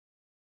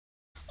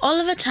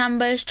Oliver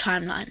Tambo's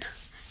timeline.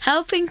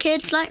 Helping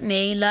kids like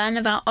me learn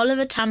about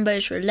Oliver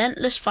Tambo's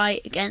relentless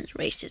fight against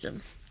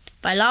racism.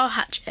 By Lyle,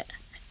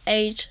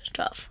 age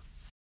 12.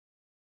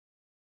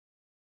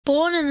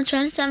 Born on the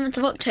 27th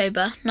of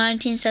October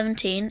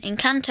 1917 in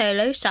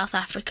Kantolo, South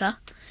Africa,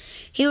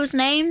 he was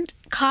named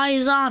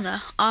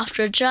Kaiser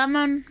after a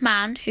German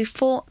man who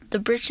fought the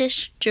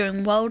British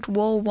during World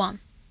War I.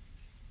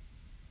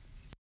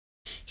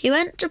 He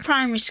went to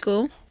primary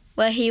school,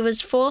 where he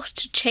was forced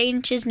to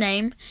change his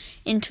name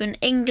into an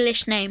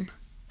English name,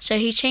 so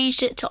he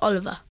changed it to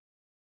Oliver.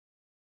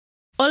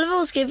 Oliver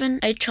was given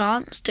a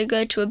chance to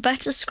go to a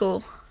better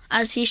school,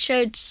 as he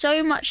showed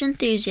so much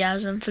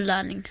enthusiasm for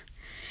learning.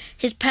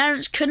 His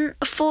parents couldn't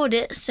afford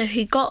it, so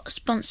he got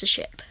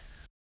sponsorship.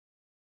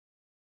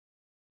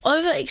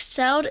 Oliver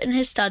excelled in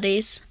his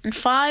studies, and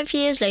 5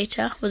 years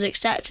later was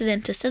accepted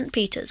into St.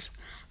 Peter's,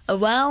 a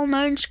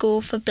well-known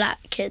school for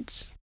black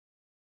kids.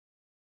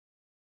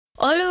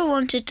 Oliver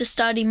wanted to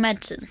study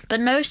medicine, but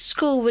no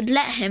school would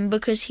let him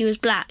because he was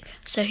black,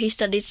 so he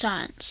studied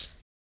science.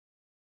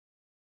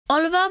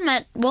 Oliver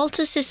met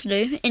Walter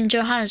Sisulu in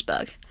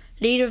Johannesburg,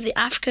 leader of the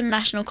African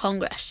National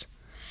Congress,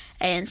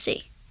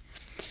 ANC.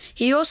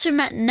 He also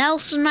met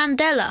Nelson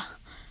Mandela.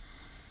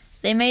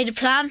 They made a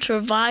plan to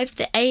revive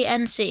the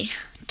ANC.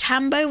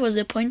 Tambo was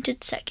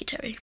appointed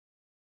secretary.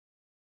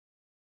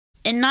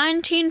 In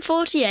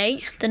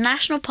 1948, the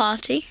National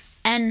Party,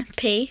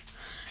 NP,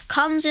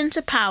 comes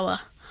into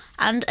power,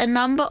 and a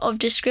number of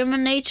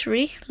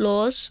discriminatory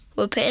laws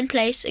were put in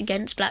place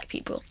against black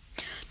people.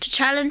 To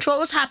challenge what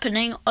was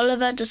happening,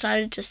 Oliver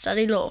decided to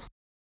study law.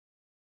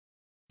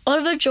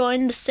 Oliver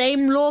joined the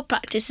same law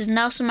practice as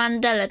Nelson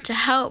Mandela to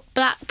help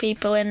black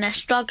people in their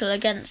struggle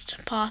against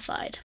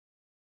apartheid.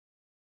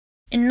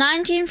 In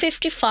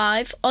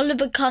 1955,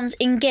 Oliver becomes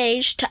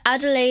engaged to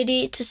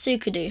Adelaide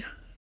Tsukadu.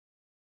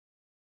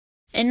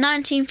 In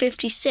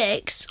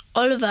 1956,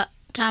 Oliver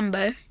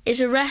Tambo is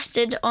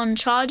arrested on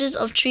charges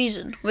of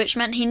treason, which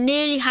meant he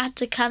nearly had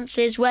to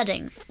cancel his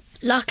wedding.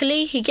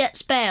 Luckily, he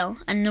gets bail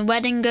and the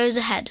wedding goes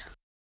ahead.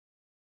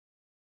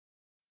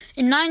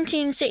 In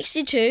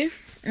 1962,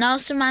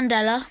 Nelson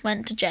Mandela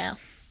went to jail.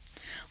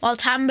 While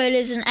Tambo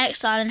lives in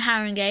exile in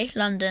Haringey,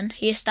 London,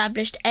 he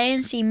established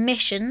ANC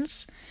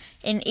missions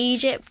in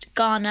Egypt,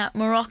 Ghana,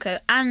 Morocco,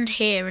 and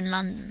here in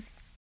London.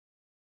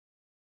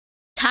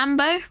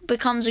 Tambo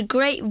becomes a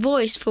great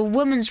voice for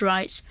women's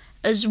rights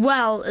as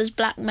well as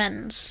black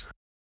men's.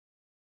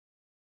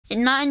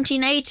 In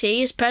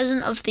 1980, as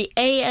president of the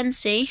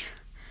ANC,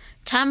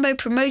 Tambo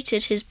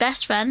promoted his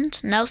best friend,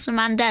 Nelson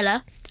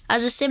Mandela,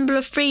 as a symbol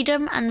of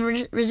freedom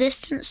and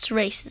resistance to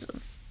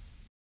racism.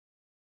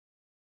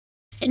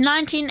 In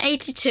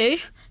 1982,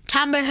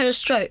 Tambo had a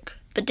stroke,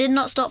 but did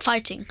not stop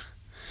fighting,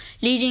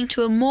 leading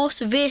to a more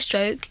severe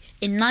stroke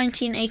in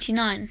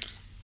 1989.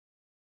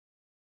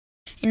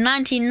 In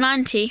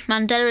 1990,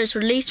 Mandela is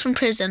released from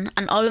prison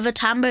and Oliver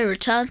Tambo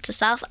returned to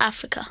South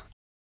Africa.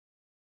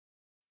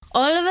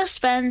 Oliver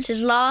spends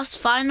his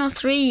final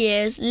 3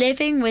 years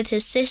living with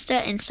his sister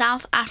in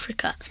South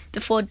Africa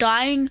before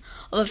dying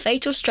of a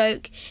fatal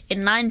stroke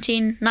in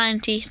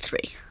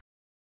 1993.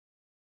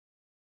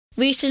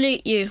 We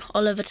salute you,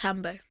 Oliver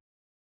Tambo.